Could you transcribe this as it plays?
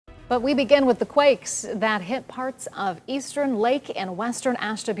But we begin with the quakes that hit parts of eastern Lake and western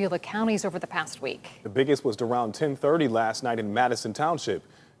Ashtabula counties over the past week. The biggest was around 10:30 last night in Madison Township.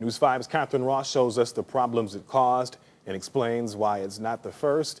 News 5's Catherine Ross shows us the problems it caused and explains why it's not the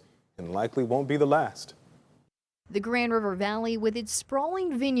first and likely won't be the last. The Grand River Valley, with its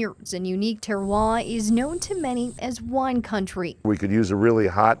sprawling vineyards and unique terroir, is known to many as wine country. We could use a really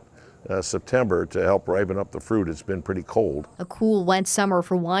hot September to help ripen up the fruit. It's been pretty cold. A cool, wet summer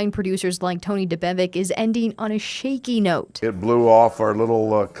for wine producers like Tony DeBevic is ending on a shaky note. It blew off our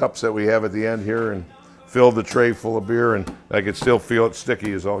little cups that we have at the end here and filled the tray full of beer, and I could still feel it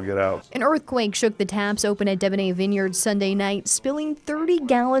sticky as all get out. An earthquake shook the taps open at Debonair Vineyards Sunday night, spilling 30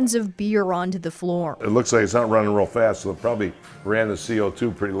 gallons of beer onto the floor. It looks like it's not running real fast, so it probably ran the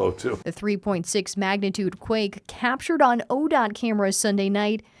CO2 pretty low too. The 3.6 magnitude quake, captured on ODOT cameras Sunday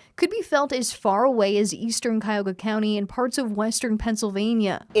night, could be felt as far away as eastern Cuyahoga County and parts of western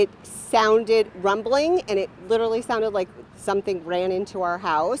Pennsylvania. It sounded rumbling, and it literally sounded like something ran into our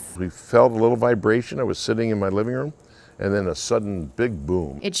house. We felt a little vibration. I was sitting in my living room, and then a sudden big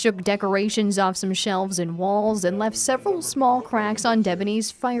boom. It shook decorations off some shelves and walls and left several small cracks on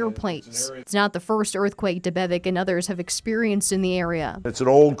Debonair's fireplace. It's not the first earthquake DeBevic and others have experienced in the area. It's an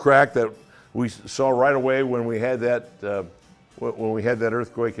old crack that we saw right away when we had that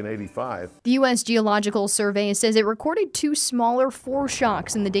earthquake in '85. The U.S. Geological Survey says it recorded 2 smaller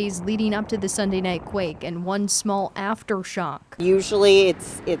foreshocks in the days leading up to the Sunday night quake and 1 small aftershock. Usually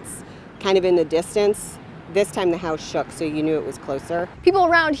it's kind of in the distance. This time the house shook, so you knew it was closer. People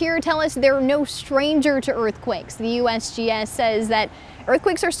around here tell us they're no stranger to earthquakes. The USGS says that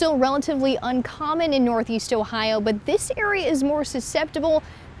earthquakes are still relatively uncommon in northeast Ohio, but this area is more susceptible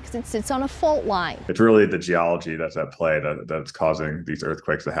because it sits on a fault line. It's really the geology that's at play that's causing these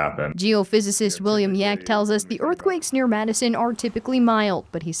earthquakes to happen. Geophysicist William Yack tells us the earthquakes near Madison are typically mild,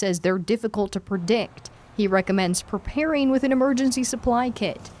 but he says they're difficult to predict. He recommends preparing with an emergency supply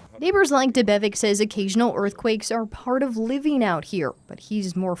kit. Neighbors like DeBevic says occasional earthquakes are part of living out here, but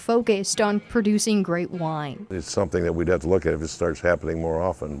he's more focused on producing great wine. It's something that we'd have to look at if it starts happening more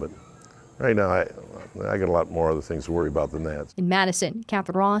often, but right now I got a lot more other things to worry about than that. In Madison,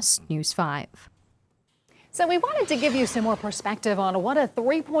 Catherine Ross, News 5. So we wanted to give you some more perspective on what a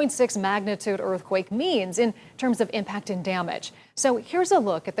 3.6 magnitude earthquake means in terms of impact and damage. So here's a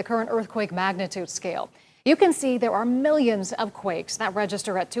look at the current earthquake magnitude scale. You can see there are millions of quakes that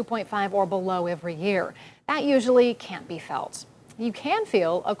register at 2.5 or below every year. That usually can't be felt. You can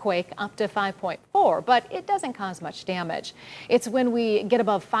feel a quake up to 5.4, but it doesn't cause much damage. It's when we get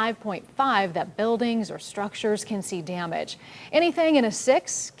above 5.5 that buildings or structures can see damage. Anything in a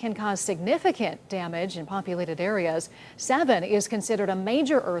 6 can cause significant damage in populated areas. 7 is considered a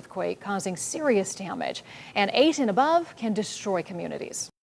major earthquake causing serious damage, and 8 and above can destroy communities.